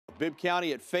Bibb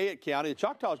County at Fayette County. The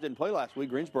Choctaws didn't play last week.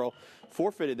 Greensboro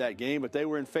forfeited that game, but they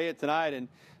were in Fayette tonight, and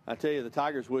I tell you, the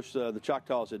Tigers wish the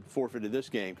Choctaws had forfeited this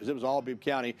game because it was all Bibb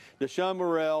County. Deshun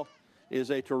Merrill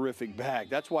is a terrific back.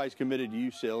 That's why he's committed to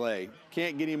UCLA.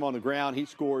 Can't get him on the ground. He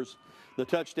scores the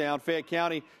touchdown. Fayette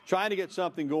County trying to get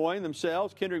something going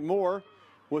themselves. Kendrick Moore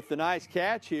with the nice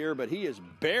catch here, but he is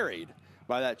buried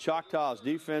by that Choctaws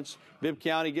defense. Bibb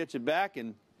County gets it back,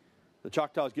 and the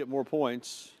Choctaws get more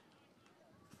points.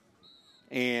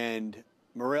 And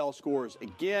Merrill scores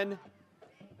again.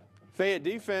 Fayette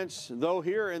defense, though,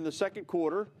 here in the second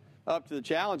quarter, up to the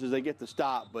challenge as they get the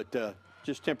stop, but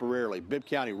just temporarily. Bibb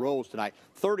County rolls tonight,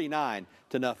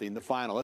 39-0, the final.